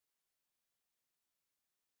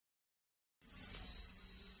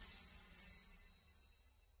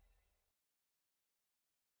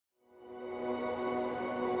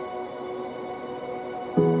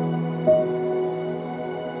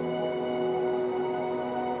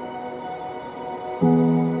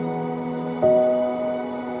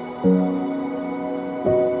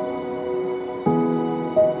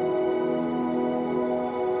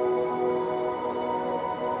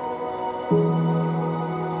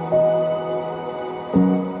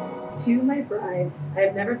To my bride, I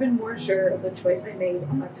have never been more sure of the choice I made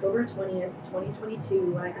on October 20th,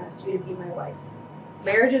 2022 when I asked you to be my wife.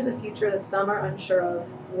 Marriage is a future that some are unsure of,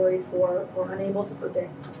 worried for, or unable to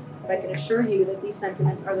predict, but I can assure you that these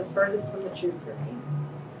sentiments are the furthest from the truth for me.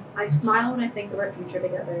 I smile when I think of our future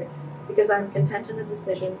together because I am content in the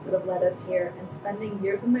decisions that have led us here and spending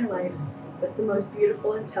years of my life with the most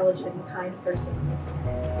beautiful, intelligent, and kind person on the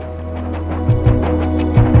planet.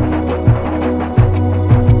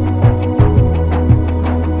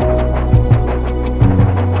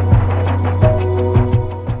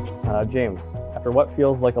 James, after what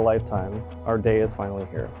feels like a lifetime, our day is finally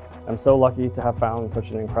here. I'm so lucky to have found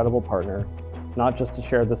such an incredible partner, not just to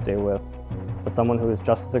share this day with, but someone who is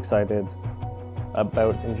just as excited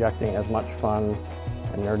about injecting as much fun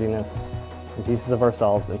and nerdiness and pieces of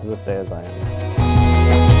ourselves into this day as I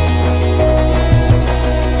am.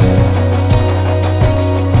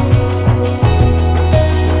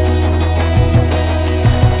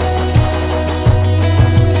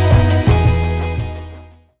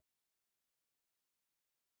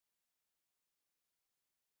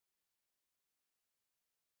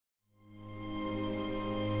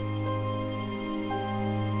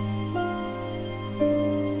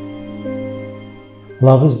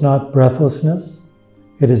 Love is not breathlessness,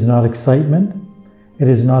 it is not excitement, it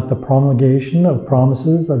is not the promulgation of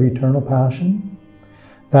promises of eternal passion.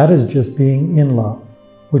 That is just being in love,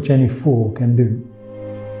 which any fool can do.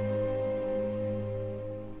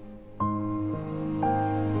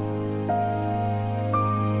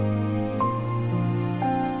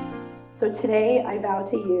 So today I vow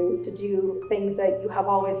to you to do things that you have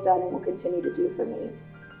always done and will continue to do for me.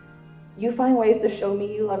 You find ways to show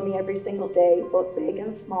me you love me every single day, both big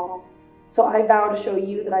and small. So I vow to show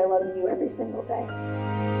you that I love you every single day.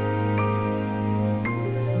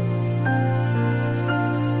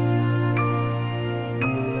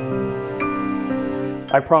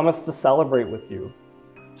 I promise to celebrate with you,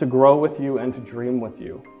 to grow with you and to dream with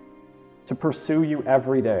you, to pursue you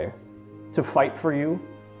every day, to fight for you,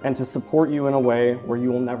 and to support you in a way where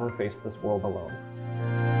you will never face this world alone.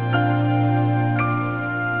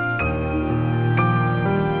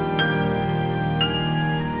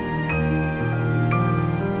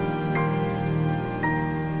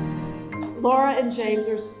 Laura and James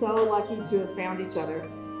are so lucky to have found each other,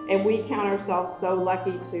 and we count ourselves so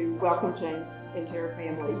lucky to welcome James into our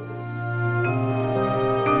family.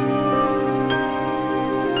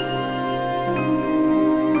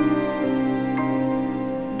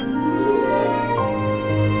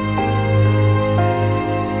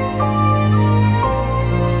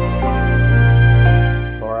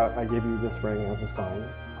 Laura, I give you this ring as a sign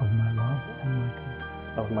Of my love and my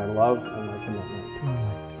commitment. of my love and my commitment To our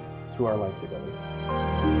life. to our life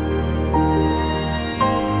together.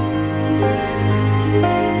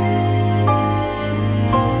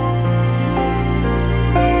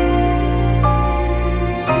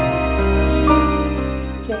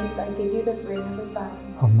 James, I give you this ring as a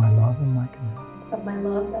sign Of my love and my commitment. of my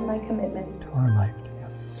love and my commitment To our life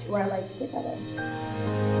together. to our life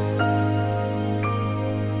together.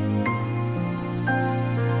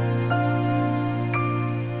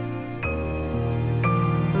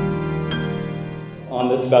 On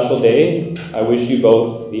this special day, I wish you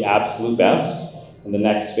both the absolute best in the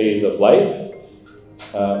next phase of life.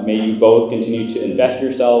 May you both continue to invest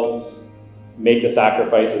yourselves, make the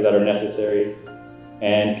sacrifices that are necessary,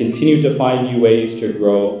 and continue to find new ways to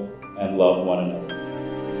grow and love one another.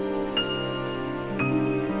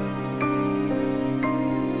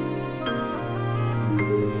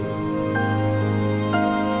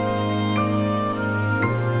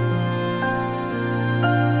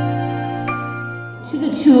 To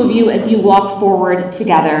the two of you as you walk forward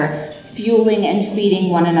together, fueling and feeding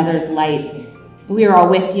one another's light. We are all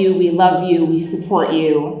with you, we love you, we support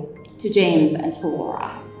you. To James and to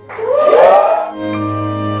Laura.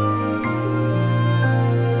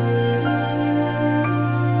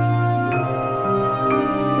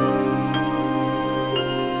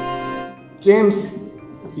 James,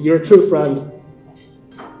 you're a true friend.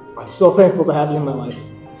 I'm so thankful to have you in my life.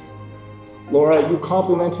 Laura, you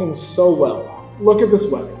compliment him so well. Look at this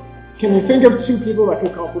wedding. Can you think of two people that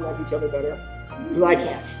could compliment each other better? Because I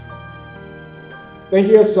can't. Thank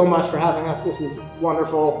you guys so much for having us. This is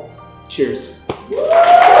wonderful. Cheers.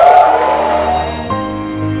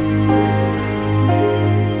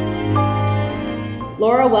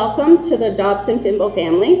 Laura, welcome to the Dobson-Fimbo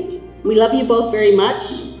families. We love you both very much,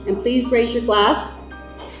 and please raise your glass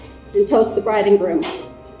and toast the bride and groom.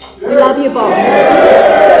 We love you both.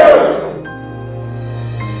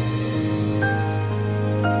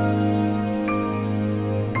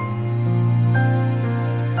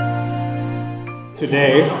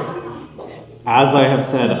 Today, as I have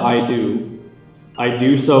said, I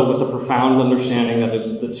do so with the profound understanding that it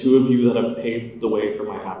is the two of you that have paved the way for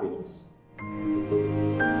my happiness.